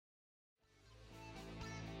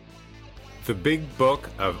the Big Book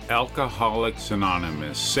of Alcoholics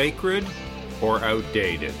Anonymous, sacred or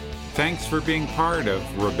outdated? Thanks for being part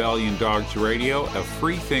of Rebellion Dogs Radio, a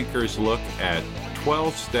freethinker's look at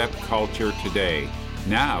 12-step culture today,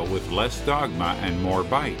 now with less dogma and more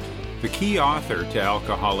bite. The key author to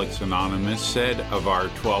Alcoholics Anonymous said of our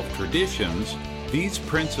 12 traditions, these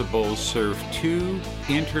principles serve two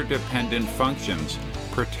interdependent functions,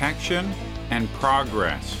 protection and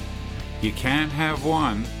progress. You can't have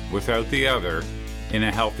one without the other in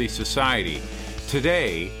a healthy society.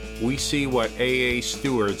 Today, we see what AA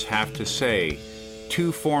stewards have to say.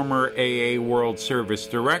 Two former AA World Service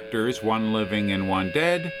directors, one living and one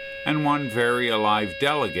dead, and one very alive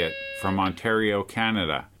delegate from Ontario,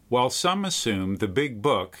 Canada. While some assume the Big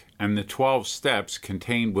Book and the 12 steps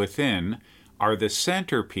contained within are the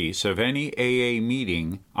centerpiece of any AA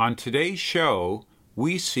meeting, on today's show,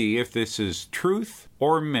 we see if this is truth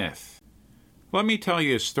or myth. Let me tell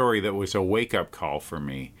you a story that was a wake-up call for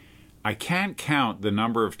me. I can't count the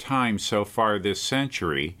number of times so far this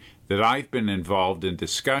century that I've been involved in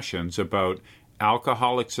discussions about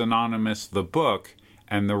Alcoholics Anonymous, the book,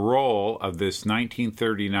 and the role of this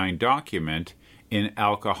 1939 document in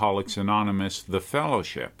Alcoholics Anonymous, the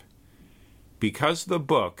fellowship. Because the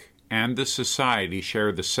book and the society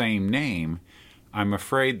share the same name, I'm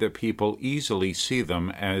afraid that people easily see them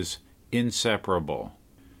as inseparable.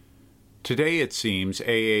 Today, it seems,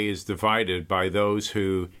 AA is divided by those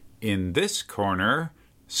who, in this corner,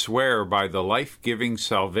 swear by the life-giving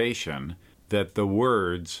salvation that the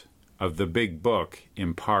words of the Big Book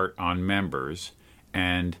impart on members,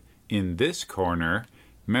 and in this corner,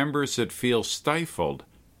 members that feel stifled,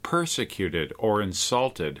 persecuted, or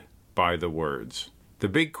insulted by the words. The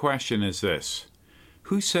big question is this: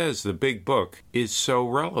 who says the Big Book is so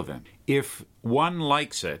relevant? If one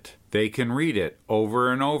likes it, they can read it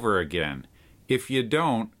over and over again. If you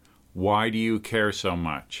don't, why do you care so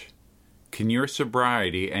much? Can your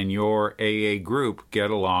sobriety and your AA group get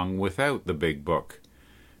along without the Big Book?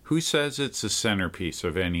 Who says it's the centerpiece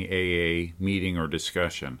of any AA meeting or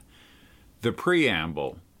discussion? The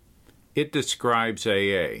preamble. It describes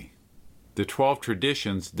AA. The 12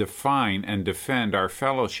 traditions define and defend our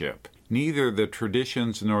fellowship. Neither the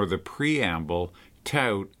traditions nor the preamble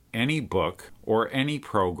tout any book or any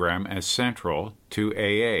program as central to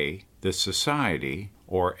AA, the society,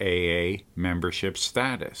 or AA membership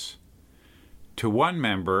status. To one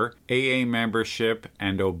member, AA membership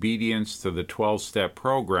and obedience to the 12-step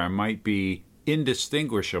program might be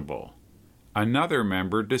indistinguishable. Another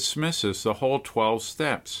member dismisses the whole 12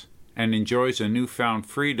 steps and enjoys a newfound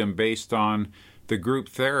freedom based on the group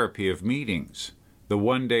therapy of meetings, the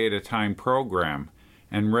one-day-at-a-time program,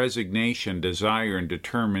 and resignation, desire, and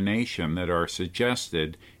determination that are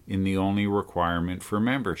suggested in the only requirement for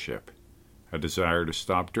membership, a desire to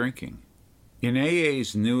stop drinking. In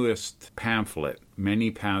AA's newest pamphlet,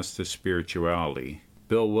 Many Paths to Spirituality,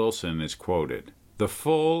 Bill Wilson is quoted, "The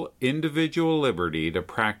full individual liberty to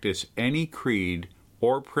practice any creed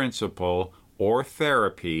or principle or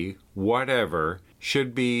therapy, whatever,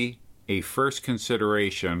 should be a first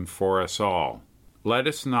consideration for us all. Let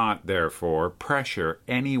us not, therefore, pressure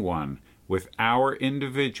anyone with our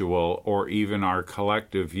individual or even our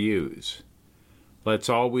collective views. Let's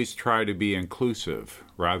always try to be inclusive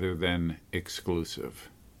rather than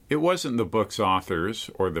exclusive." It wasn't the book's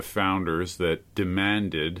authors or the founders that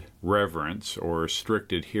demanded reverence or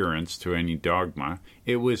strict adherence to any dogma.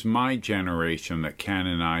 It was my generation that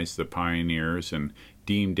canonized the pioneers and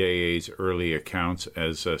deemed AA's early accounts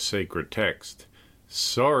as a sacred text.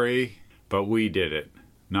 Sorry, but we did it,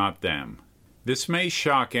 not them. This may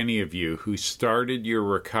shock any of you who started your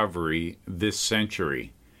recovery this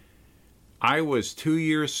century. I was 2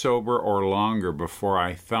 years sober or longer before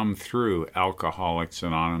I thumbed through Alcoholics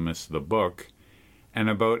Anonymous, the book, and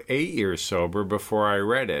about 8 years sober before I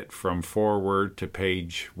read it from forward to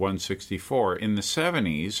page 164. In the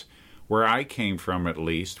 70s, where I came from at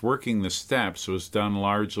least, working the steps was done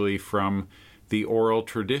largely from the oral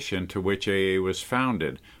tradition to which AA was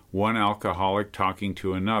founded, one alcoholic talking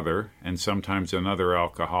to another, and sometimes another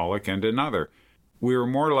alcoholic and another. We were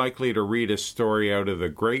more likely to read a story out of the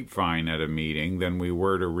grapevine at a meeting than we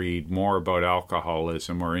were to read more about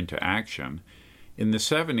alcoholism or into action. In the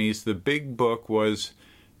 70s, the Big Book was,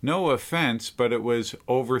 no offense, but it was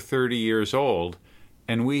over 30 years old,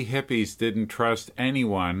 and we hippies didn't trust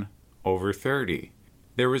anyone over 30.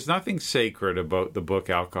 There was nothing sacred about the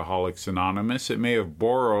book Alcoholics Anonymous. It may have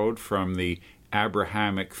borrowed from the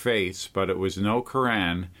Abrahamic faiths, but it was no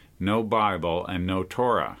Quran, no Bible, and no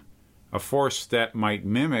Torah. A fourth step might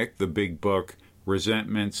mimic the Big Book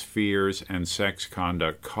resentments, fears, and sex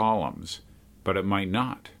conduct columns, but it might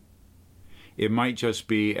not. It might just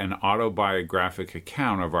be an autobiographic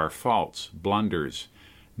account of our faults, blunders,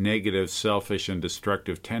 negative, selfish, and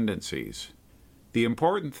destructive tendencies. The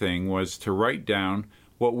important thing was to write down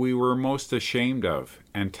what we were most ashamed of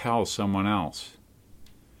and tell someone else.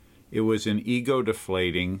 It was an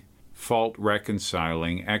ego-deflating,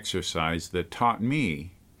 fault-reconciling exercise that taught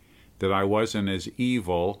me that I wasn't as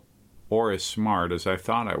evil or as smart as I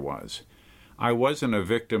thought I was. I wasn't a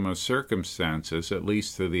victim of circumstances, at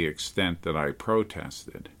least to the extent that I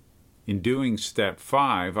protested. In doing step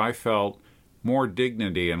 5, I felt more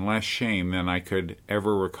dignity and less shame than I could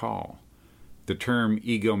ever recall. The term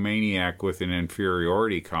egomaniac with an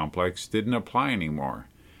inferiority complex didn't apply anymore.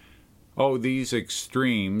 Oh, these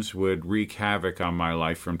extremes would wreak havoc on my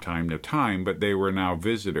life from time to time, but they were now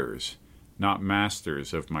visitors, not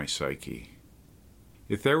masters of my psyche.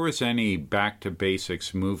 If there was any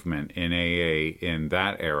back-to-basics movement in AA in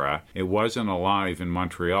that era, it wasn't alive in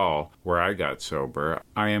Montreal, where I got sober.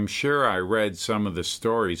 I am sure I read some of the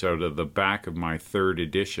stories out of the back of my 3rd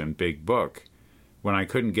edition big book. When I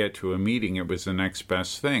couldn't get to a meeting, it was the next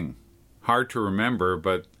best thing. Hard to remember,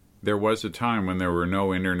 but there was a time when there were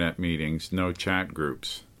no internet meetings, no chat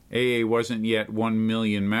groups. AA wasn't yet 1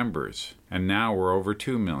 million members, and now we're over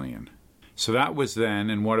 2 million. So that was then,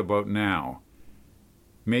 and what about now?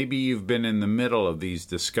 Maybe you've been in the middle of these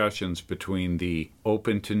discussions between the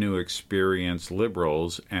open to new experience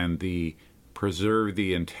liberals and the preserve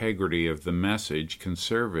the integrity of the message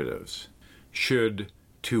conservatives. Should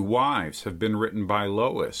 2 Wives have been written by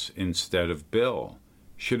Lois instead of Bill?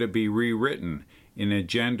 Should it be rewritten in a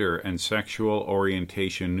gender and sexual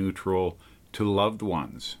orientation neutral to loved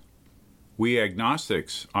ones? We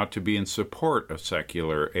agnostics ought to be in support of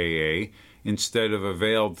secular AA instead of a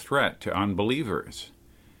veiled threat to unbelievers.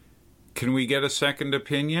 Can we get a second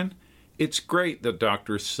opinion? It's great that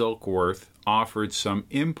Dr. Silkworth offered some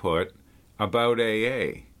input about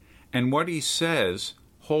AA, and what he says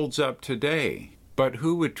holds up today. But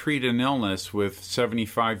who would treat an illness with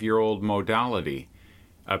 75-year-old modality?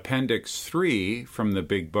 Appendix 3 from the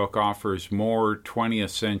Big Book offers more 20th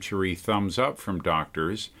century thumbs up from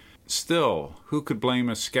doctors. Still, who could blame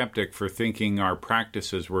a skeptic for thinking our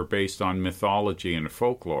practices were based on mythology and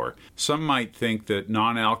folklore? Some might think that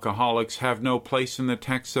non-alcoholics have no place in the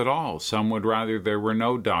text at all. Some would rather there were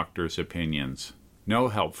no doctors' opinions, no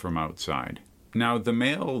help from outside. Now, the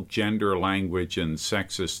male gender language and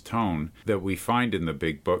sexist tone that we find in the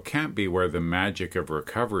Big Book can't be where the magic of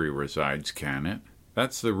recovery resides, can it?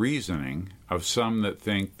 That's the reasoning of some that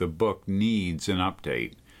think the book needs an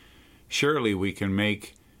update. Surely we can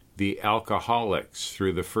make the alcoholics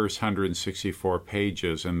through the first 164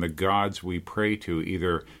 pages and the gods we pray to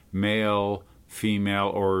either male, female,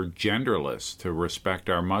 or genderless to respect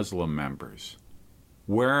our Muslim members.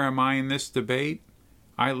 Where am I in this debate?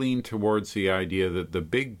 I lean towards the idea that the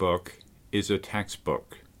Big Book is a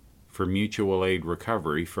textbook for mutual aid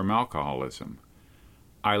recovery from alcoholism.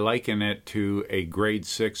 I liken it to a grade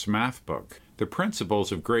 6 math book. The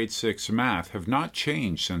principles of grade 6 math have not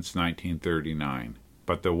changed since 1939.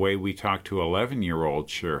 But the way we talk to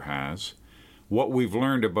 11-year-olds sure has. What we've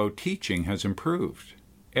learned about teaching has improved.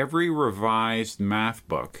 Every revised math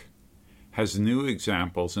book has new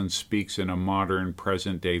examples and speaks in a modern,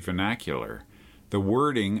 present-day vernacular. The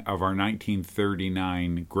wording of our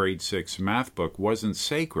 1939 grade 6 math book wasn't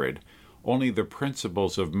sacred, only the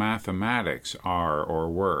principles of mathematics are or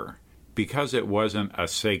were. Because it wasn't a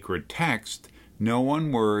sacred text, no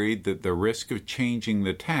one worried that the risk of changing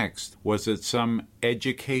the text was that some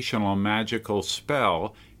educational magical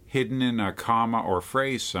spell hidden in a comma or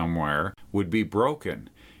phrase somewhere would be broken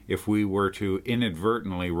if we were to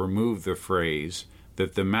inadvertently remove the phrase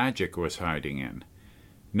that the magic was hiding in.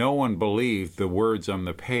 No one believed the words on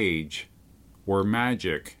the page were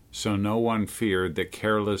magic, so no one feared that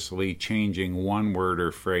carelessly changing one word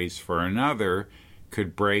or phrase for another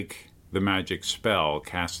could break the magic spell,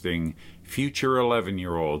 casting future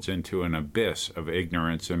 11-year-olds into an abyss of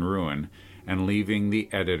ignorance and ruin, and leaving the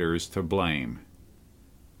editors to blame.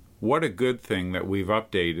 What a good thing that we've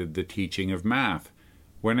updated the teaching of math.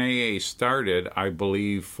 When AA started, I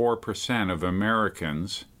believe 4% of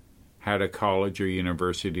Americans had a college or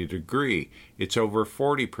university degree. It's over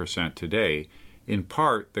 40% today. In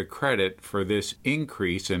part, the credit for this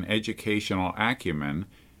increase in educational acumen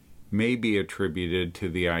may be attributed to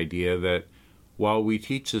the idea that while we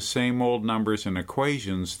teach the same old numbers and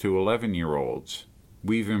equations to 11-year-olds,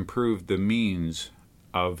 we've improved the means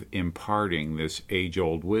of imparting this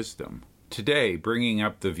age-old wisdom. Today, bringing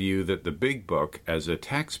up the view that the Big Book as a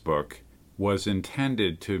textbook was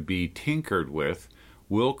intended to be tinkered with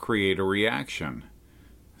will create a reaction.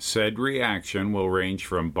 Said reaction will range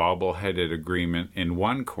from bobble-headed agreement in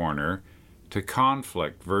one corner to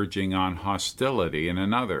conflict verging on hostility in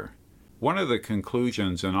another. One of the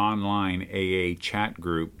conclusions an online AA chat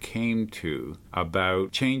group came to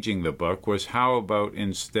about changing the book was, how about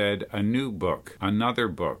instead a new book, another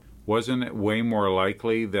book? Wasn't it way more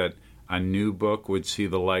likely that a new book would see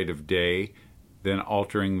the light of day than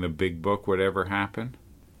altering the big book would ever happen?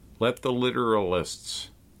 Let the literalists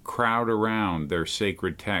crowd around their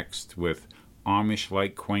sacred text with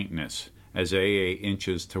Amish-like quaintness as AA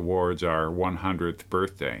inches towards our 100th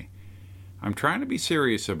birthday. I'm trying to be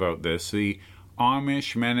serious about this. The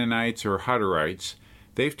Amish, Mennonites, or Hutterites,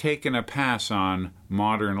 they've taken a pass on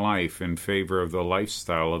modern life in favor of the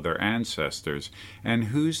lifestyle of their ancestors, and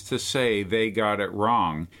who's to say they got it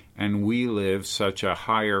wrong and we live such a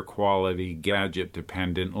higher quality,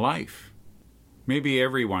 gadget-dependent life? Maybe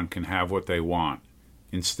everyone can have what they want.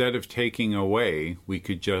 Instead of taking away, we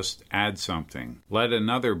could just add something. Let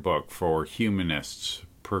another book for humanists,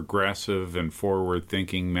 progressive and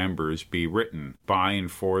forward-thinking members be written by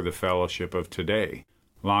and for the fellowship of today.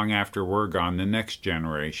 Long after we're gone, the next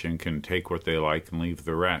generation can take what they like and leave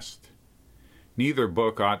the rest. Neither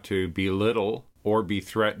book ought to belittle or be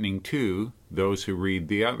threatening to those who read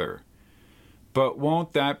the other. But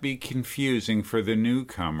won't that be confusing for the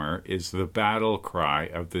newcomer, is the battle cry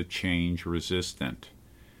of the change-resistant.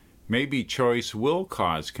 Maybe choice will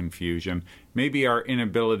cause confusion. Maybe our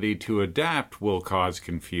inability to adapt will cause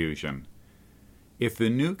confusion. If the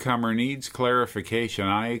newcomer needs clarification,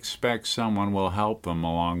 I expect someone will help them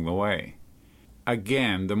along the way.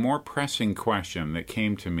 Again, the more pressing question that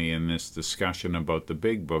came to me in this discussion about the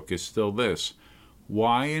Big Book is still this: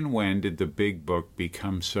 why and when did the Big Book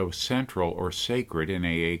become so central or sacred in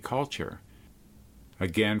AA culture?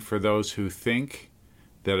 Again, for those who think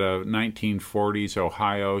that a 1940s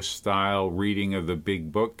Ohio-style reading of the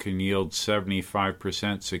Big Book can yield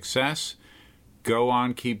 75% success, go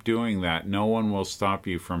on, keep doing that. No one will stop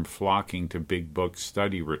you from flocking to Big Book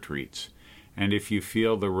study retreats. And if you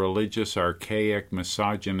feel the religious, archaic,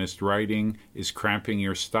 misogynist writing is cramping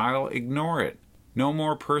your style, ignore it. No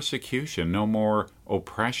more persecution, no more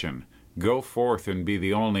oppression. Go forth and be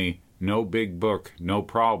the only no big book, no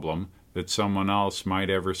problem that someone else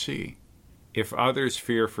might ever see. If others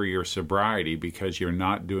fear for your sobriety because you're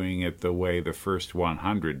not doing it the way the first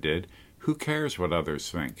 100 did, who cares what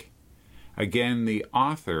others think? Again, the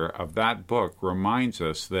author of that book reminds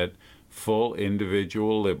us that full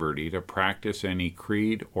individual liberty to practice any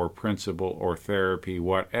creed or principle or therapy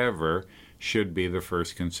whatever should be the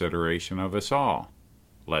first consideration of us all.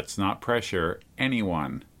 Let's not pressure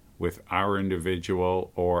anyone with our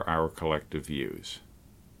individual or our collective views.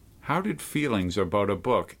 How did feelings about a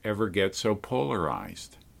book ever get so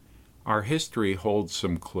polarized? Our history holds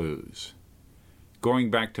some clues.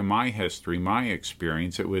 Going back to my history, my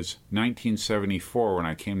experience, it was 1974 when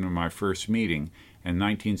I came to my first meeting, and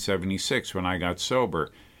 1976 when I got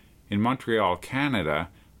sober. In Montreal, Canada,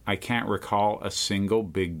 I can't recall a single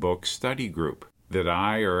Big Book study group that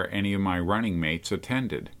I or any of my running mates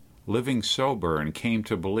attended. Living sober and came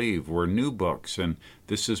to believe were new books, and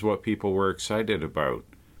this is what people were excited about.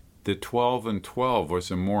 The 12 and 12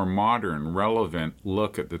 was a more modern, relevant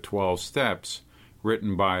look at the 12 steps,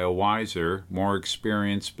 written by a wiser, more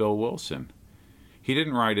experienced Bill Wilson. He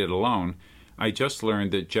didn't write it alone. I just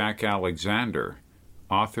learned that Jack Alexander,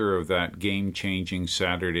 author of that game-changing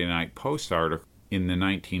Saturday Night Post article in the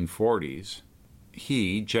 1940s,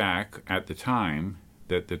 he, Jack, at the time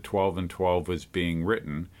that the 12 and 12 was being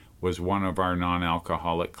written, was one of our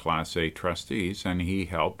non-alcoholic Class A trustees, and he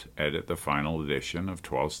helped edit the final edition of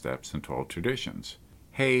 12 Steps and 12 Traditions.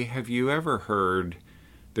 Hey, have you ever heard,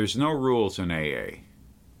 there's no rules in AA,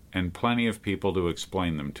 and plenty of people to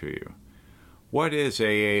explain them to you. What is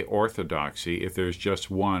AA orthodoxy if there's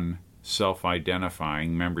just one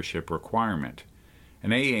self-identifying membership requirement?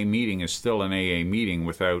 An AA meeting is still an AA meeting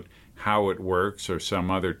without how it works or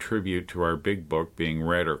some other tribute to our Big Book being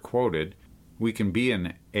read or quoted. We can be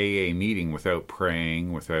an AA meeting without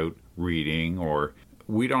praying, without reading, or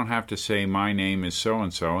we don't have to say, my name is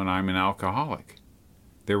so-and-so and I'm an alcoholic.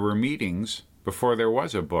 There were meetings before there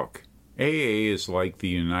was a book. AA is like the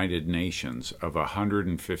United Nations of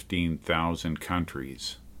 115,000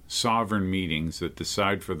 countries, sovereign meetings that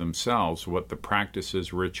decide for themselves what the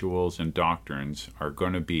practices, rituals, and doctrines are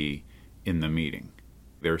going to be in the meeting.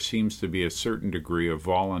 There seems to be a certain degree of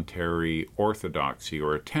voluntary orthodoxy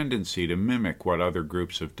or a tendency to mimic what other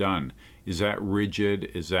groups have done. Is that rigid?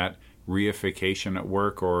 Is that reification at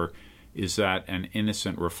work? Or is that an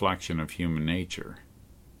innocent reflection of human nature?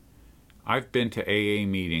 I've been to AA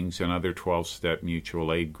meetings and other 12-step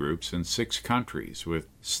mutual aid groups in 6 countries,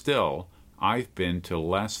 still, I've been to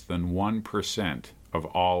less than 1% of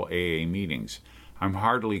all AA meetings. I'm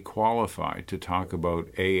hardly qualified to talk about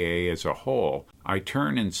AA as a whole. I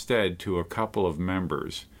turn instead to a couple of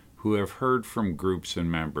members who have heard from groups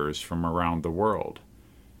and members from around the world.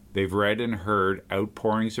 They've read and heard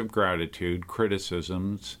outpourings of gratitude,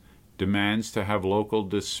 criticisms, demands to have local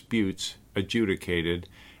disputes adjudicated,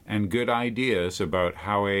 and good ideas about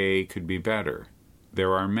how AA could be better.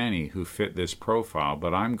 There are many who fit this profile,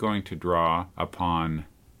 but I'm going to draw upon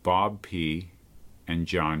Bob P. and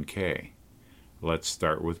John K. Let's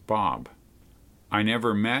start with Bob. I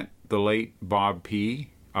never met the late Bob P.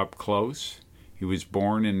 up close. He was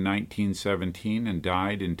born in 1917 and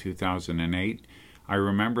died in 2008. I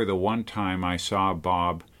remember the one time I saw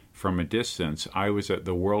Bob from a distance. I was at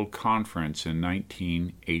the World Conference in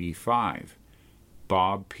 1985.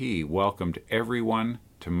 Bob P. welcomed everyone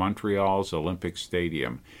to Montreal's Olympic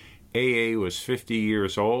Stadium. AA was 50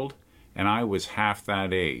 years old, and I was half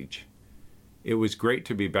that age. It was great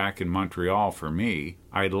to be back in Montreal for me.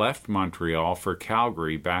 I left Montreal for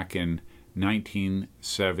Calgary back in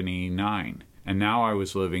 1979, and now I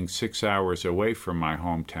was living 6 hours away from my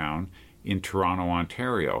hometown in Toronto,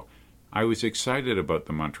 Ontario. I was excited about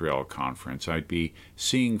the Montreal Conference. I'd be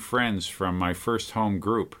seeing friends from my first home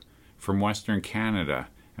group, from Western Canada,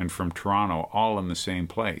 and from Toronto, all in the same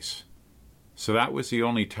place. So that was the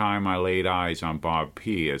only time I laid eyes on Bob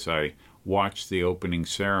P. as I watched the opening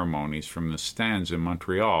ceremonies from the stands in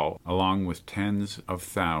Montreal, along with tens of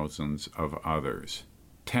thousands of others.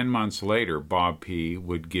 10 months later, Bob P.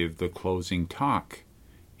 would give the closing talk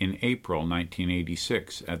in April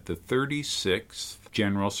 1986 at the 36th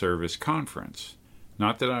General Service Conference.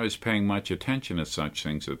 Not that I was paying much attention to such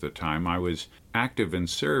things at the time. I was active in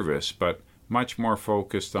service, but much more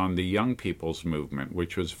focused on the young people's movement,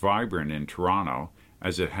 which was vibrant in Toronto,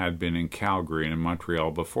 as it had been in Calgary and in Montreal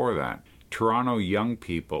before that. Toronto Young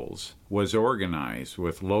People's was organized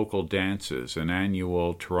with local dances, an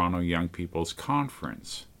annual Toronto Young People's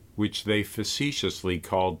Conference, which they facetiously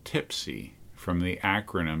called TIPSY, from the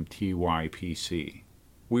acronym TYPC.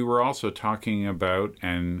 We were also talking about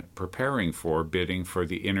and preparing for bidding for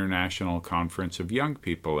the International Conference of Young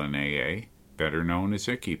People in AA, better known as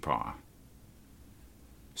ICYPAW.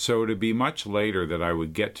 So to be much later that I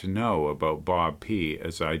would get to know about Bob P.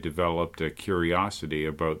 as I developed a curiosity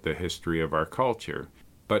about the history of our culture.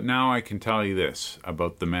 But now I can tell you this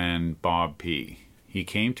about the man Bob P. He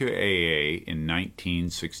came to AA in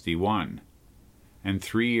 1961. And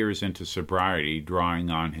 3 years into sobriety, drawing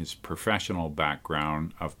on his professional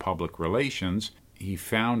background of public relations, he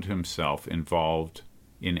found himself involved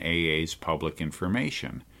in AA's public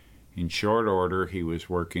information. In short order, he was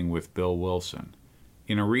working with Bill Wilson.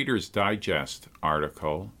 In a Reader's Digest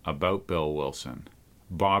article about Bill Wilson,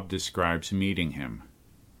 Bob describes meeting him.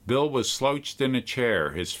 Bill was slouched in a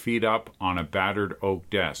chair, his feet up on a battered oak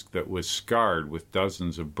desk that was scarred with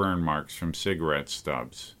dozens of burn marks from cigarette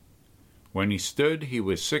stubs. When he stood, he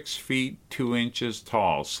was 6 feet 2 inches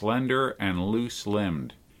tall, slender and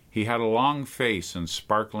loose-limbed. He had a long face and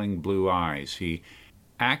sparkling blue eyes. He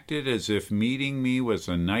acted as if meeting me was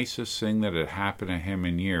the nicest thing that had happened to him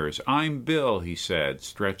in years. "I'm Bill," he said,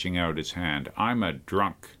 stretching out his hand. "I'm a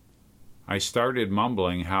drunk." I started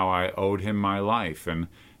mumbling how I owed him my life, and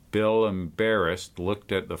Bill, embarrassed,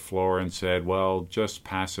 looked at the floor and said, "Well, just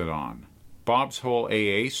pass it on." Bob's whole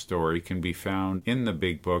AA story can be found in the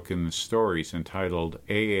big book in the stories entitled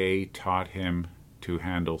AA Taught Him to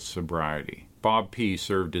Handle Sobriety. Bob P.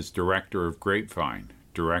 served as director of Grapevine,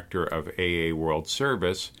 director of AA World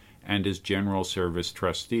Service, and as General Service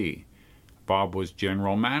trustee. Bob was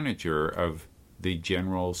general manager of the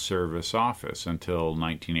General Service Office until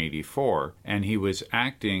 1984, and he was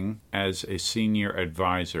acting as a senior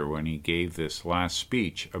advisor when he gave this last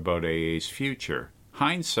speech about AA's future.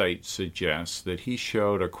 Hindsight suggests that he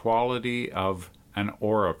showed a quality of an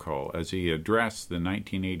oracle as he addressed the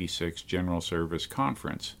 1986 General Service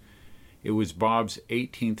Conference. It was Bob's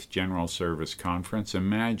 18th General Service Conference.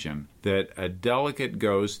 Imagine that a delegate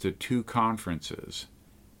goes to 2 conferences,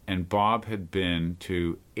 and Bob had been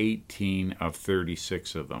to 18 of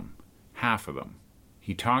 36 of them, half of them.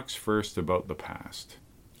 He talks first about the past.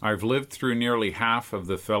 I've lived through nearly half of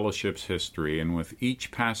the fellowship's history, and with each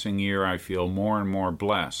passing year I feel more and more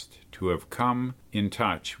blessed to have come in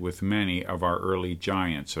touch with many of our early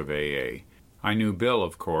giants of AA. I knew Bill,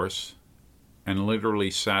 of course, and literally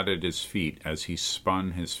sat at his feet as he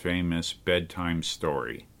spun his famous bedtime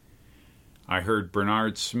story. I heard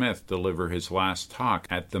Bernard Smith deliver his last talk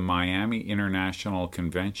at the Miami International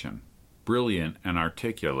Convention. Brilliant and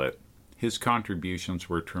articulate, His contributions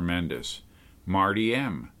were tremendous. Marty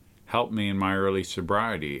M. helped me in my early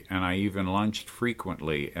sobriety, and I even lunched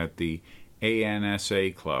frequently at the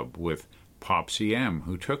ANSA Club with Popsy M.,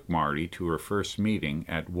 who took Marty to her first meeting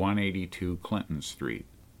at 182 Clinton Street.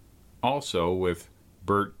 Also with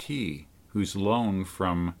Bert T., whose loan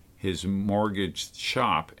from his mortgaged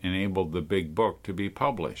shop enabled the big book to be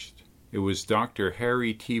published. It was Dr.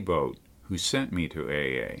 Harry Thibault who sent me to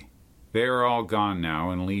AA. They are all gone now,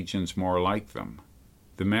 and legions more like them.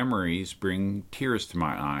 The memories bring tears to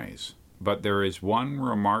my eyes. But there is one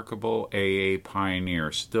remarkable AA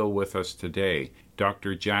pioneer still with us today,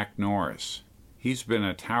 Dr. Jack Norris. He's been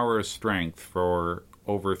a tower of strength for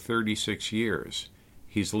over 36 years.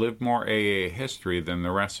 He's lived more AA history than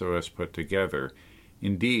the rest of us put together.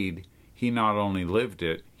 Indeed, he not only lived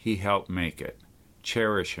it, he helped make it.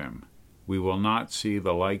 Cherish him. We will not see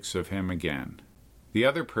the likes of him again. The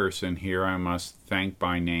other person here I must thank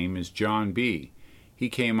by name is John B. He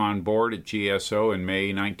came on board at GSO in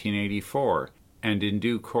May 1984, and in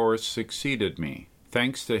due course succeeded me.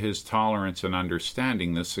 Thanks to his tolerance and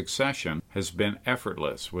understanding, the succession has been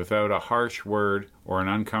effortless, without a harsh word or an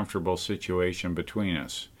uncomfortable situation between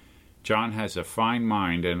us. John has a fine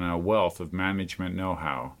mind and a wealth of management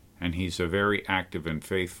know-how, and he's a very active and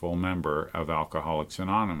faithful member of Alcoholics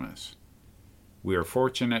Anonymous. We are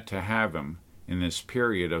fortunate to have him in this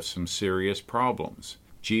period of some serious problems.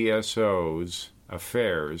 GSO's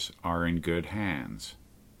affairs are in good hands.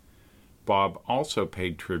 Bob also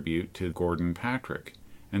paid tribute to Gordon Patrick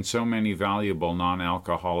and so many valuable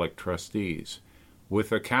non-alcoholic trustees,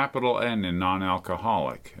 with a capital N in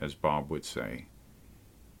non-alcoholic, as Bob would say.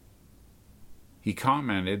 He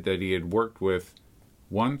commented that he had worked with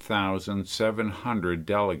 1,700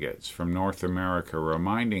 delegates from North America,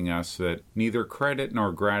 reminding us that neither credit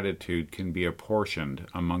nor gratitude can be apportioned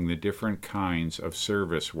among the different kinds of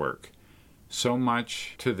service work. So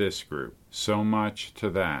much to this group, so much to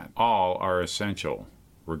that. All are essential,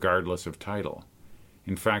 regardless of title.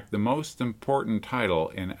 In fact, the most important title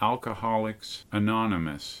in Alcoholics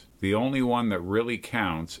Anonymous, the only one that really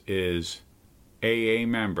counts, is AA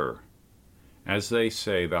member. As they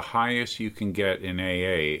say, the highest you can get in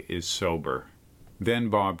AA is sober. Then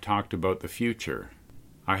Bob talked about the future.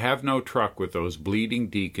 I have no truck with those bleeding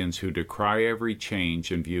deacons who decry every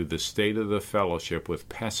change and view the state of the fellowship with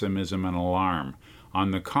pessimism and alarm.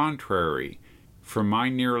 On the contrary, from my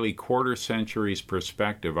nearly quarter-century's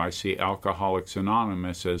perspective, I see Alcoholics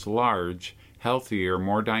Anonymous as large, healthier,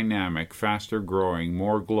 more dynamic, faster-growing,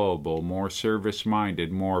 more global, more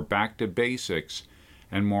service-minded, more back to basics,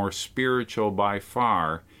 and more spiritual by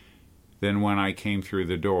far than when I came through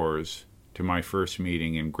the doors to my first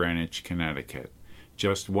meeting in Greenwich, Connecticut,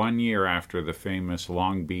 just 1 year after the famous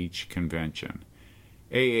Long Beach Convention.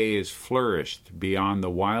 AA has flourished beyond the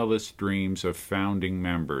wildest dreams of founding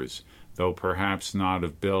members, though perhaps not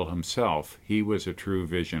of Bill himself. He was a true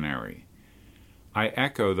visionary. I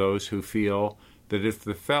echo those who feel that if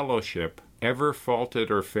the fellowship ever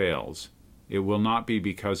faltered or fails, it will not be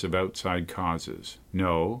because of outside causes.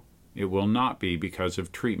 No, it will not be because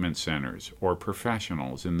of treatment centers or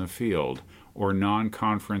professionals in the field or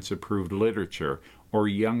non-conference approved literature or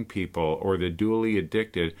young people or the dually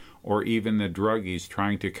addicted or even the druggies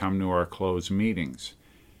trying to come to our closed meetings.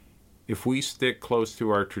 If we stick close to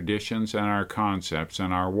our traditions and our concepts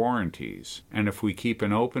and our warranties, and if we keep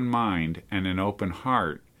an open mind and an open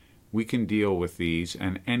heart, we can deal with these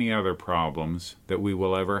and any other problems that we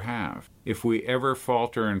will ever have. If we ever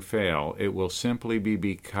falter and fail, it will simply be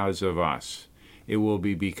because of us. It will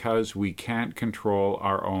be because we can't control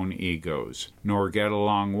our own egos, nor get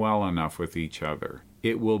along well enough with each other.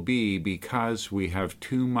 It will be because we have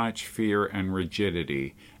too much fear and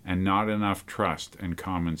rigidity, and not enough trust and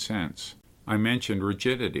common sense. I mentioned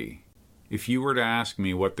rigidity. If you were to ask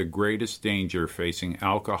me what the greatest danger facing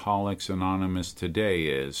Alcoholics Anonymous today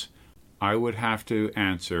is, I would have to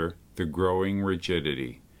answer the growing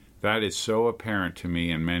rigidity. That is so apparent to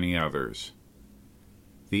me and many others.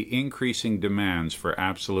 The increasing demands for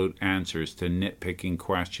absolute answers to nitpicking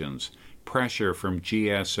questions, pressure from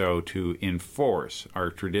GSO to enforce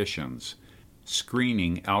our traditions,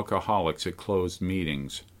 screening alcoholics at closed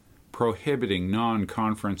meetings, prohibiting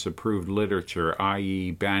non-conference approved literature,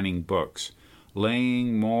 i.e. banning books,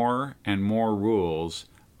 laying more and more rules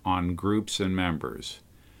on groups and members.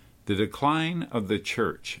 The decline of the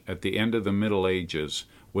Church at the end of the Middle Ages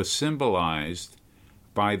was symbolized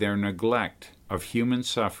by their neglect of human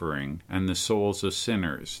suffering and the souls of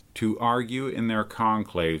sinners, to argue in their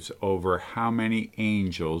conclaves over how many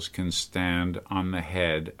angels can stand on the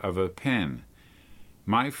head of a pin.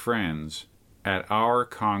 My friends, At our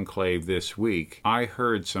conclave this week, I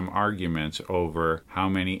heard some arguments over how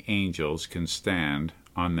many angels can stand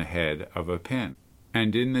on the head of a pin.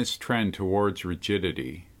 And in this trend towards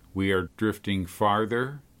rigidity, we are drifting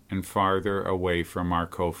farther and farther away from our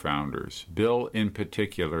co-founders. Bill, in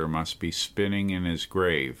particular, must be spinning in his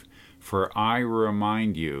grave, for I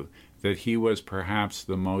remind you that he was perhaps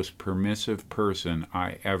the most permissive person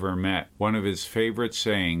I ever met. One of his favorite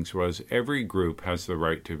sayings was, "Every group has the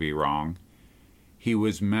right to be wrong." He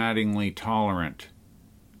was maddeningly tolerant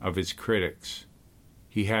of his critics.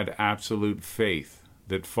 He had absolute faith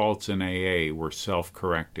that faults in AA were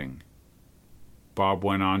self-correcting. Bob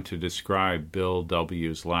went on to describe Bill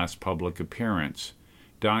W.'s last public appearance,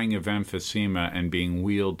 dying of emphysema and being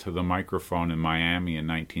wheeled to the microphone in Miami in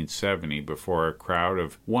 1970 before a crowd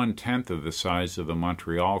of 1/10 of the size of the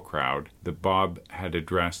Montreal crowd that Bob had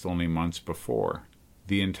addressed only months before.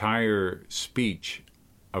 The entire speech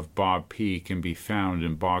of Bob P. can be found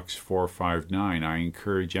in Box 459. I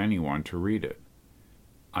encourage anyone to read it.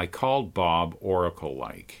 I called Bob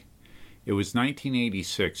oracle-like. It was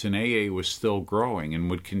 1986 and AA was still growing and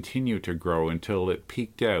would continue to grow until it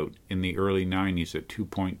peaked out in the early 90s at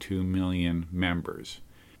 2.2 million members.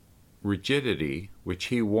 Rigidity, which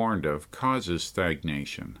he warned of, causes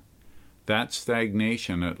stagnation. That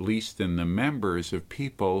stagnation, at least in the members of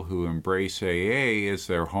people who embrace AA as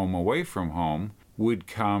their home away from home, would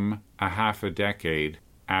come a half a decade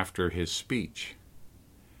after his speech.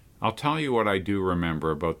 I'll tell you what I do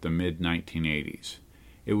remember about the mid-1980s.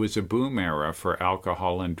 It was a boom era for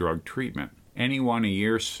alcohol and drug treatment. Anyone a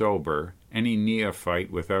year sober, any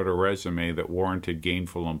neophyte without a resume that warranted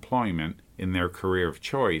gainful employment in their career of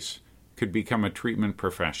choice, could become a treatment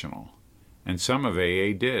professional. And some of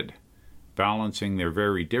AA did, balancing their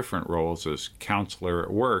very different roles as counselor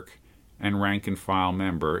at work and rank-and-file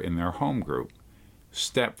member in their home group.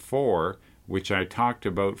 Step 4, which I talked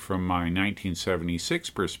about from my 1976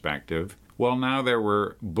 perspective, well, now there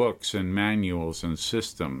were books and manuals and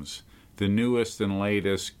systems. The newest and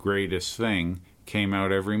latest, greatest thing came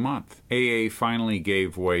out every month. AA finally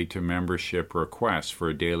gave way to membership requests for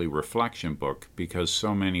a daily reflection book because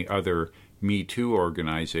so many other Me Too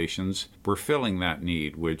organizations were filling that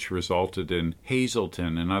need, which resulted in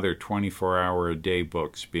Hazelton and other 24-hour-a-day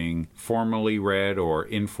books being formally read or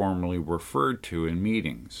informally referred to in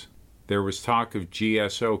meetings. There was talk of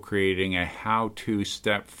GSO creating a how-to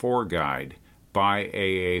Step 4 guide by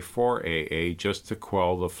AA for AA just to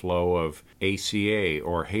quell the flow of ACA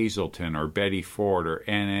or Hazelton or Betty Ford or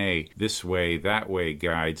NA this way, that way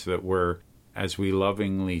guides that were, as we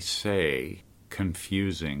lovingly say,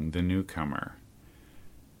 confusing the newcomer.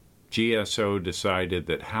 GSO decided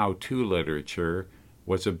that how-to literature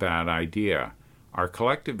was a bad idea. Our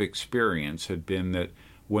collective experience had been that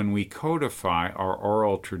when we codify our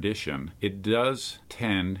oral tradition, it does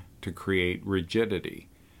tend to create rigidity.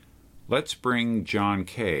 Let's bring John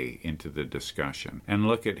Kay into the discussion and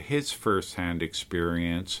look at his first-hand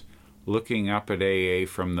experience looking up at AA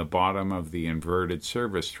from the bottom of the inverted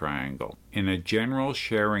service triangle. In a general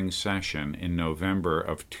sharing session in November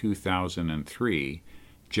of 2003,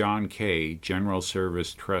 John Kay, General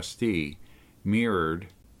Service Trustee, mirrored,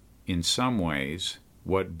 in some ways,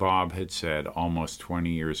 what Bob had said almost 20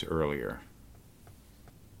 years earlier.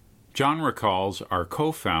 John recalls our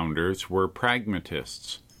co-founders were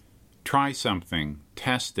pragmatists. Try something,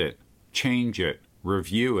 test it, change it,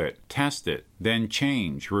 review it, test it, then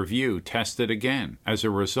change, review, test it again. As a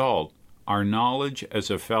result, our knowledge as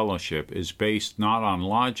a fellowship is based not on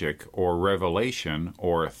logic or revelation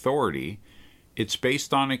or authority, it's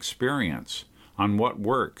based on experience, on what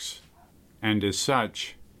works, and as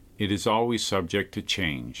such, it is always subject to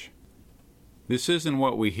change. This isn't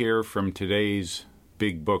what we hear from today's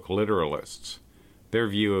big book literalists. Their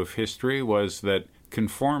view of history was that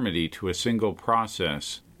conformity to a single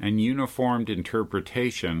process and uniformed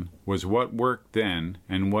interpretation was what worked then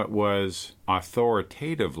and what was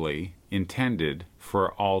authoritatively intended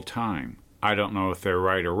for all time. I don't know if they're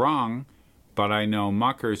right or wrong, but I know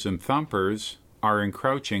muckers and thumpers are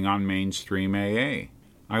encroaching on mainstream AA.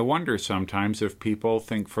 I wonder sometimes if people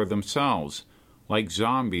think for themselves. Like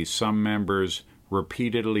zombies, some members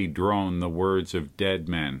repeatedly drone the words of dead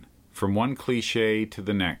men, from one cliché to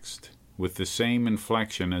the next, with the same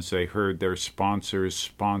inflection as they heard their sponsor's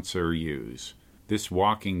sponsor use. This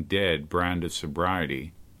Walking Dead brand of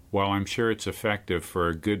sobriety, while I'm sure it's effective for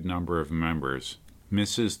a good number of members,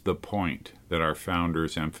 misses the point that our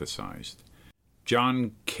founders emphasized.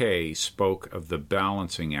 John Kay spoke of the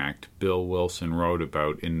balancing act Bill Wilson wrote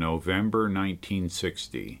about in November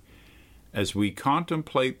 1960 As we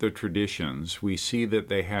contemplate the traditions, we see that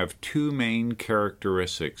they have two main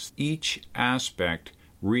characteristics. Each aspect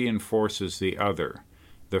reinforces the other.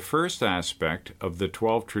 The first aspect of the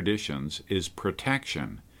 12 traditions is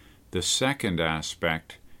protection. The second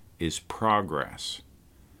aspect is progress.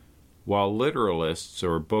 While literalists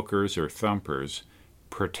or bookers or thumpers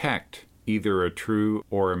protect either a true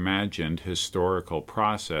or imagined historical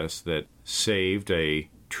process that saved a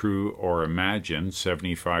true or imagined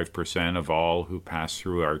 75% of all who pass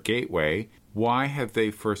through our gateway, why have they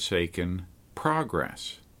forsaken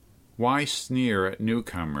progress? Why sneer at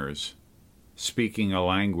newcomers speaking a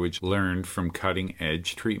language learned from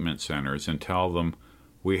cutting-edge treatment centers and tell them,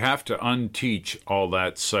 we have to unteach all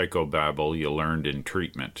that psychobabble you learned in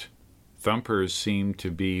treatment? Thumpers seem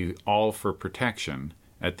to be all for protection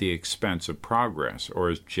at the expense of progress, or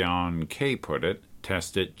as John Kay put it,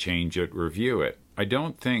 test it, change it, review it. I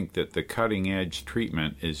don't think that the cutting-edge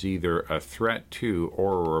treatment is either a threat to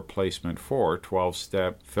or a replacement for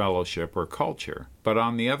 12-step fellowship or culture. But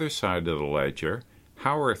on the other side of the ledger,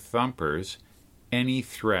 how are thumpers any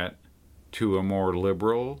threat to a more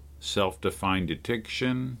liberal, self-defined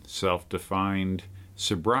addiction, self-defined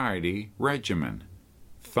sobriety regimen?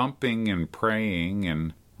 Thumping and praying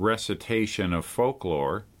and recitation of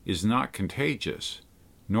folklore is not contagious,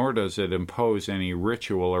 nor does it impose any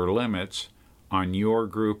ritual or limits on your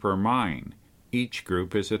group or mine. Each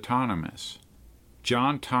group is autonomous.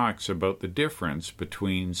 John talks about the difference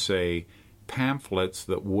between, say, pamphlets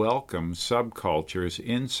that welcome subcultures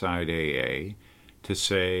inside AA to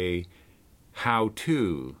say, how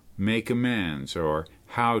to make amends, or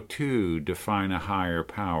how to define a higher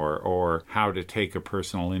power, or how to take a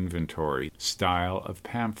personal inventory style of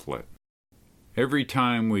pamphlet. Every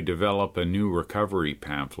time we develop a new recovery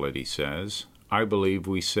pamphlet, he says, I believe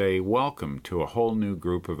we say welcome to a whole new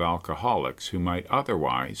group of alcoholics who might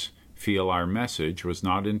otherwise feel our message was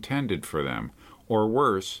not intended for them, or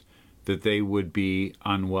worse, that they would be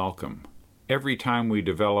unwelcome. Every time we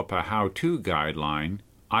develop a how-to guideline,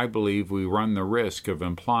 I believe we run the risk of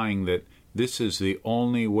implying that this is the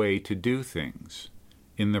only way to do things.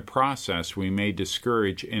 In the process, we may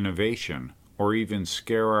discourage innovation or even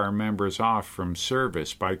scare our members off from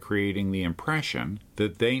service by creating the impression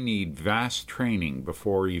that they need vast training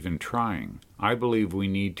before even trying. I believe we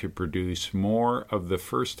need to produce more of the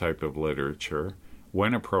first type of literature,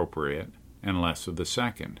 when appropriate, and less of the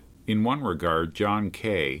second. In one regard, John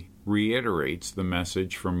Kay reiterates the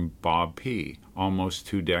message from Bob P. almost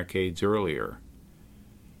 2 decades earlier.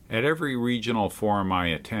 At every regional forum I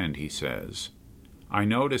attend, he says, I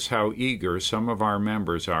notice how eager some of our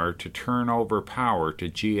members are to turn over power to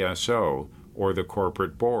GSO or the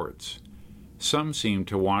corporate boards. Some seem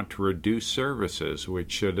to want to reduce services, which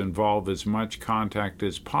should involve as much contact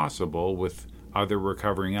as possible with other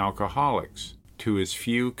recovering alcoholics, to as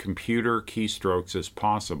few computer keystrokes as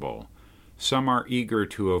possible. Some are eager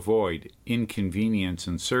to avoid inconvenience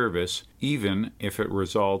in service, even if it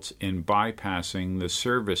results in bypassing the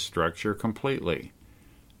service structure completely.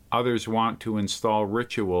 Others want to install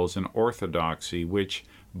rituals and orthodoxy which,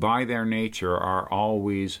 by their nature, are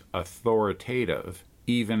always authoritative,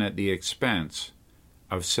 even at the expense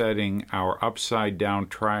of setting our upside-down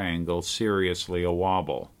triangle seriously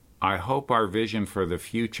awobble. I hope our vision for the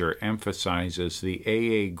future emphasizes the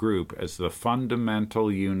AA group as the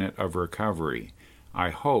fundamental unit of recovery. I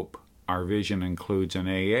hope our vision includes an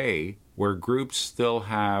AA where groups still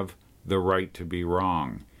have the right to be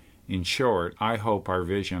wrong. In short, I hope our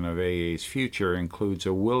vision of AA's future includes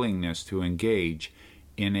a willingness to engage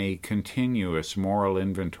in a continuous moral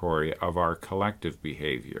inventory of our collective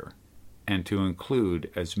behavior, and to include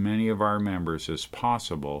as many of our members as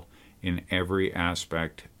possible in every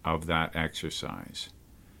aspect of that exercise.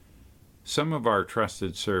 Some of our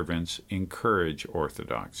trusted servants encourage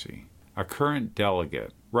orthodoxy. A current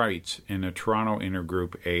delegate writes in a Toronto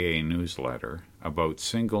Intergroup AA newsletter about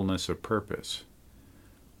singleness of purpose.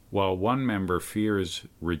 While one member fears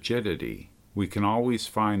rigidity, we can always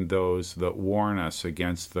find those that warn us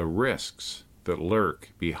against the risks that lurk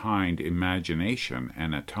behind imagination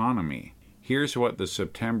and autonomy. Here's what the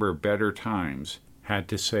September Better Times had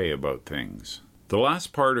to say about things. The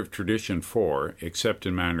last part of Tradition 4, except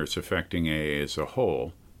in matters affecting AA as a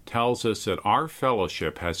whole, tells us that our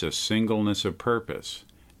fellowship has a singleness of purpose,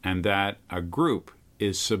 and that a group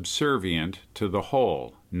is subservient to the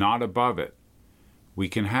whole, not above it. We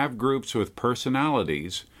can have groups with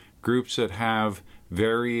personalities, groups that have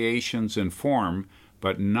variations in form,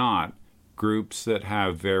 but not groups that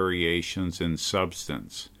have variations in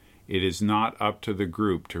substance. It is not up to the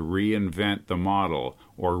group to reinvent the model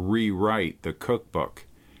or rewrite the cookbook.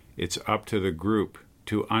 It's up to the group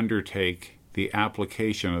to undertake the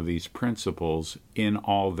application of these principles in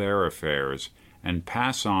all their affairs and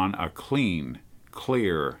pass on a clean,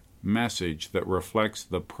 clear message that reflects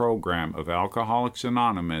the program of Alcoholics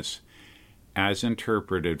Anonymous as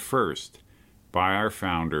interpreted first by our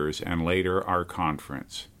founders and later our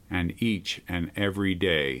conference, and each and every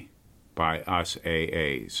day by us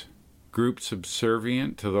AAs. Group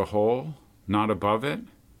subservient to the whole, not above it?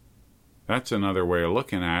 That's another way of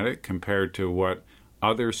looking at it compared to what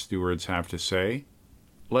other stewards have to say.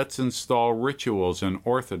 Let's install rituals and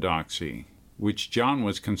orthodoxy, which John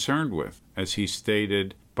was concerned with, as he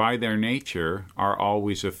stated, by their nature are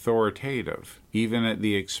always authoritative, even at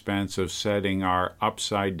the expense of setting our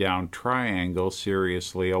upside-down triangle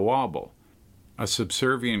seriously a-wobble. A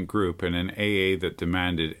subservient group in an AA that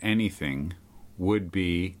demanded anything would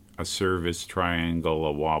be a service triangle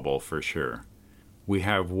a-wobble for sure. We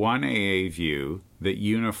have one AA view that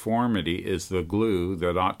uniformity is the glue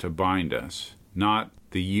that ought to bind us, not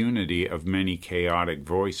the unity of many chaotic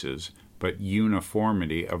voices, but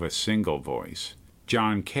uniformity of a single voice.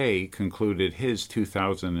 John Kay concluded his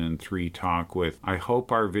 2003 talk with, "I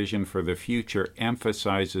hope our vision for the future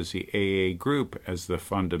emphasizes the AA group as the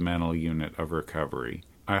fundamental unit of recovery.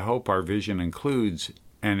 I hope our vision includes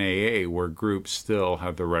an AA where groups still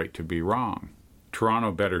have the right to be wrong."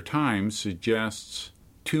 Toronto Better Times suggests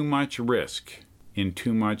too much risk in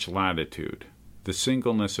too much latitude. The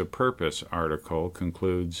Singleness of Purpose article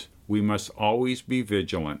concludes, "We must always be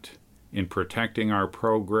vigilant in protecting our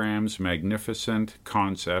program's magnificent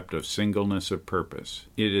concept of singleness of purpose.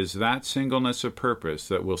 It is that singleness of purpose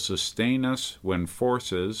that will sustain us when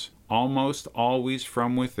forces, almost always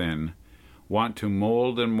from within, want to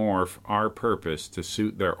mold and morph our purpose to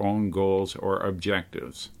suit their own goals or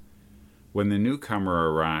objectives. When the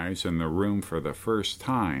newcomer arrives in the room for the first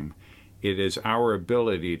time, it is our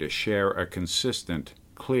ability to share a consistent,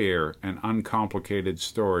 clear, and uncomplicated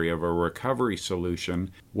story of a recovery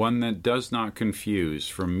solution, one that does not confuse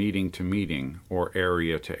from meeting to meeting or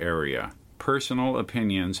area to area. Personal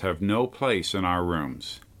opinions have no place in our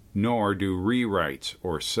rooms, nor do rewrites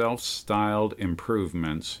or self-styled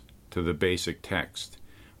improvements to the basic text.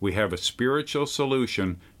 We have a spiritual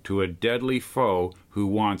solution to a deadly foe who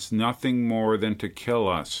wants nothing more than to kill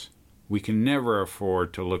us. We can never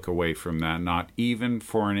afford to look away from that, not even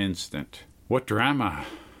for an instant." What drama!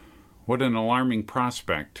 What an alarming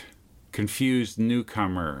prospect. Confused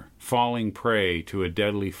newcomer, falling prey to a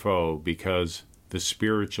deadly foe because the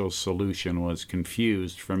spiritual solution was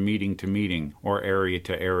confused from meeting to meeting or area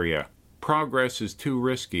to area. Progress is too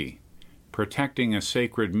risky. Protecting a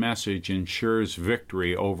sacred message ensures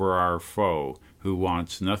victory over our foe, who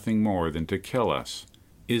wants nothing more than to kill us.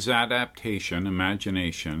 Is adaptation,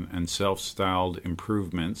 imagination, and self-styled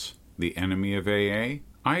improvements the enemy of AA?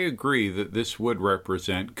 I agree that this would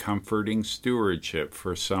represent comforting stewardship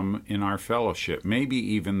for some in our fellowship, maybe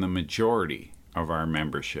even the majority of our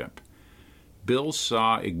membership. Bill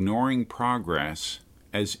saw ignoring progress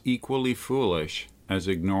as equally foolish as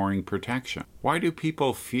ignoring protection. Why do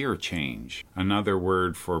people fear change? Another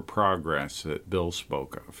word for progress that Bill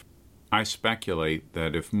spoke of. I speculate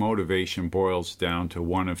that if motivation boils down to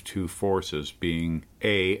one of two forces being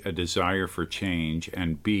A, a desire for change,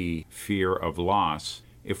 and B, fear of loss,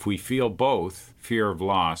 if we feel both, fear of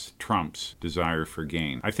loss trumps desire for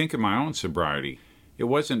gain. I think of my own sobriety. It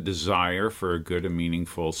wasn't desire for a good and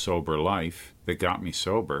meaningful, sober life that got me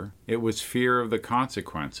sober. It was fear of the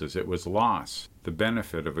consequences. It was loss, the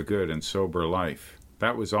benefit of a good and sober life.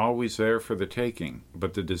 That was always there for the taking,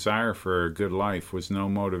 but the desire for a good life was no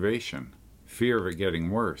motivation. Fear of it getting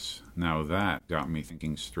worse. Now that got me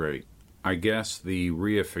thinking straight. I guess the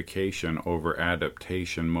reification over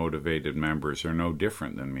adaptation motivated members are no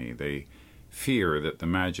different than me. They fear that the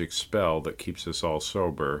magic spell that keeps us all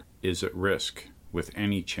sober is at risk with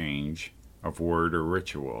any change of word or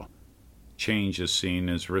ritual. Change is seen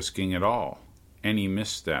as risking it all, any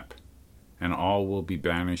misstep, and all will be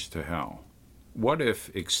banished to hell. What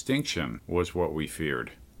if extinction was what we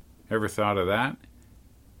feared? Ever thought of that?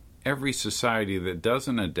 Every society that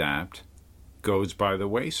doesn't adapt goes by the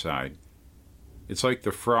wayside. It's like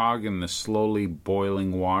the frog in the slowly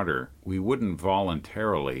boiling water. We wouldn't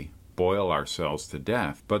voluntarily boil ourselves to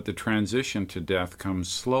death, but the transition to death comes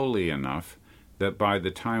slowly enough that by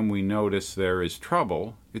the time we notice there is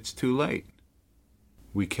trouble, it's too late.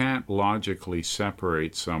 We can't logically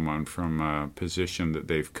separate someone from a position that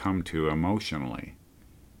they've come to emotionally.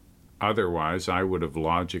 Otherwise, I would have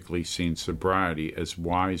logically seen sobriety as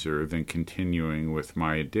wiser than continuing with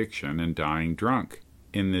my addiction and dying drunk.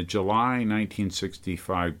 In the July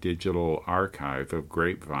 1965 digital archive of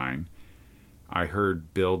Grapevine, I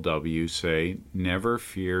heard Bill W. say, "Never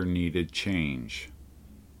fear needed change."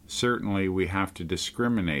 Certainly, we have to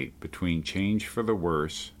discriminate between change for the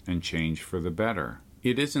worse and change for the better.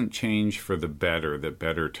 It isn't change for the better that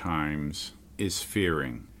Better Times is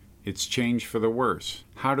fearing. It's change for the worse.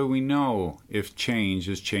 How do we know if change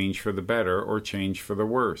is change for the better or change for the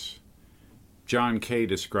worse? John Kay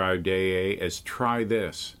described AA as try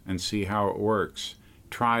this and see how it works.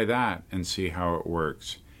 Try that and see how it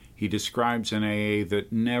works. He describes an AA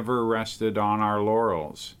that never rested on our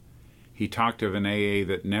laurels. He talked of an AA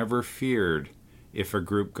that never feared if a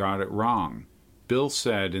group got it wrong. Bill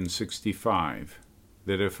said in 65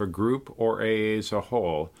 that if a group or AA as a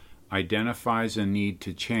whole identifies a need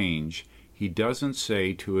to change, he doesn't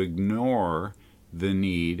say to ignore the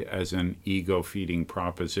need as an ego-feeding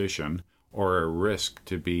proposition or a risk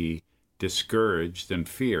to be discouraged and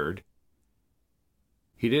feared.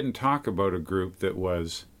 He didn't talk about a group that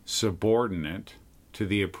was subordinate to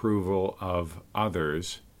the approval of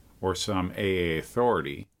others or some AA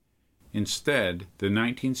authority. Instead, the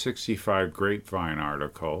 1965 Grapevine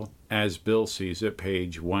article, as Bill sees it,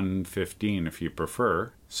 page 115 if you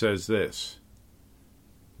prefer, says this: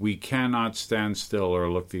 "We cannot stand still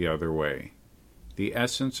or look the other way. The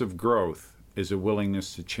essence of growth is a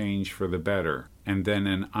willingness to change for the better, and then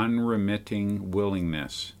an unremitting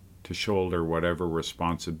willingness to shoulder whatever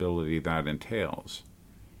responsibility that entails.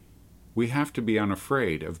 We have to be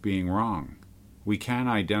unafraid of being wrong. We can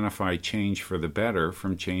identify change for the better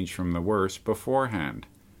from change from the worse beforehand.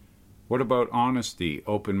 What about honesty,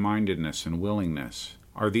 open-mindedness, and willingness?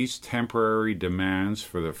 Are these temporary demands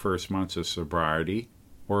for the first months of sobriety,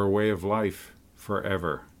 or a way of life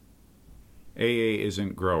forever? AA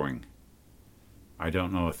isn't growing. I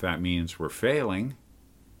don't know if that means we're failing,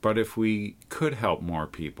 but if we could help more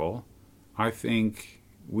people, I think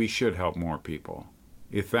we should help more people.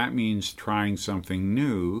 If that means trying something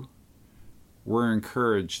new, we're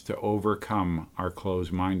encouraged to overcome our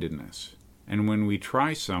closed-mindedness. And when we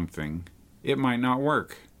try something, it might not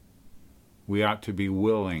work. We ought to be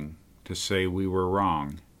willing to say we were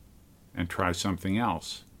wrong and try something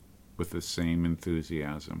else with the same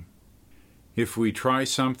enthusiasm. If we try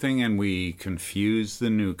something and we confuse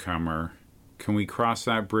the newcomer, can we cross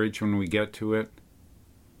that bridge when we get to it?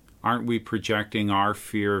 Aren't we projecting our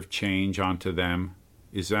fear of change onto them?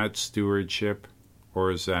 Is that stewardship? Or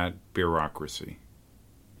is that bureaucracy?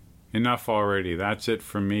 Enough already. That's it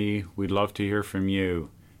from me. We'd love to hear from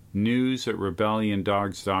you.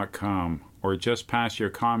 news@rebelliondogs.com, or just pass your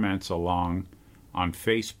comments along on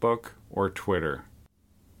Facebook or Twitter.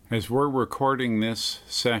 As we're recording this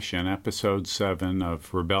session, episode 7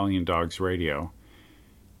 of Rebellion Dogs Radio,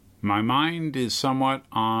 my mind is somewhat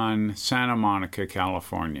on Santa Monica,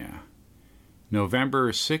 California.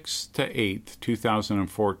 November 6th to 8th,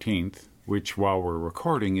 2014, which while we're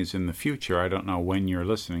recording is in the future. I don't know when you're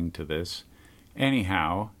listening to this.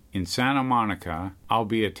 Anyhow, in Santa Monica, I'll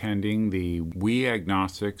be attending the We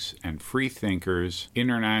Agnostics and Free Thinkers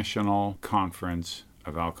International Conference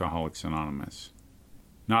of Alcoholics Anonymous.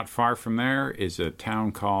 Not far from there is a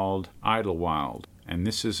town called Idlewild, and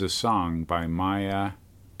this is a song by Maya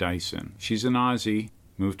Dyson. She's an Aussie,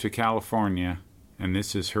 moved to California, and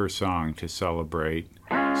this is her song to celebrate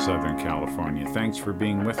Southern California. Thanks for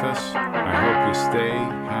being with us. I hope you stay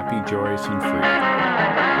happy, joyous, and free.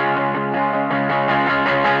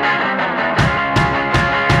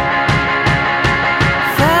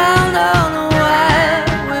 Found on the wire,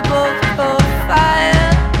 we both caught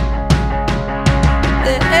fire.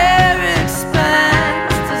 The air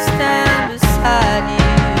expands to stand beside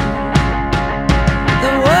you.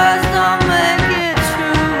 The words don't make it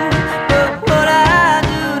true, but what I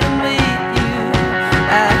do to meet you,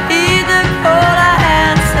 I heed the call, I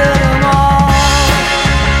answer them all.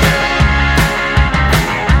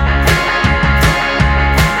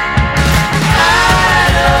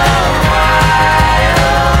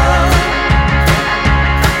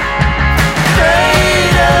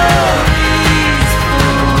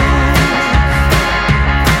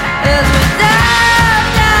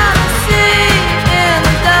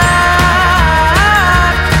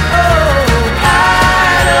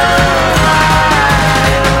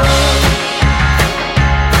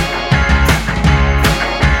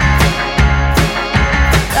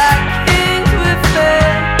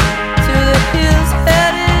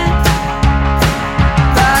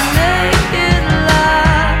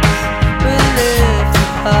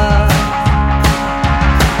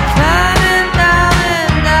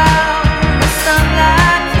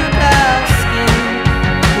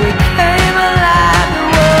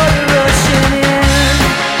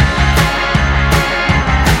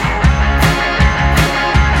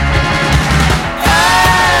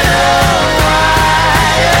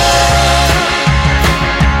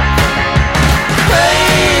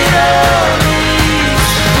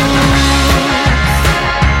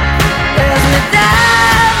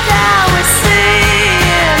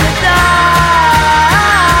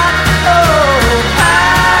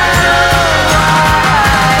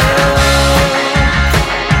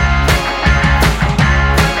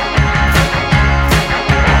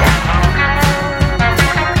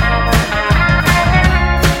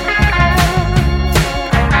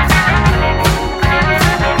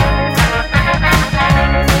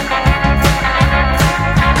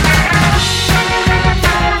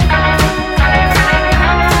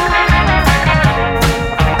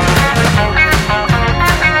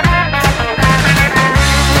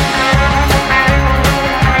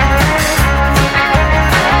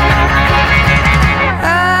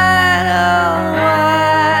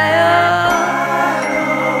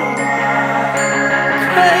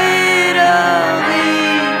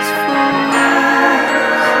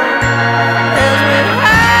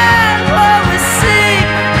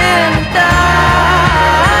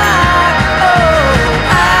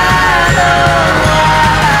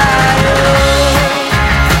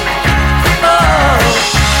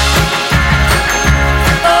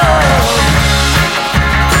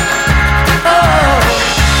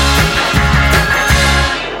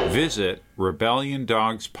 visit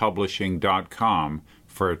rebelliondogspublishing.com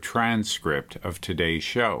for a transcript of today's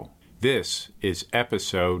show. This is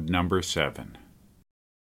episode number 7.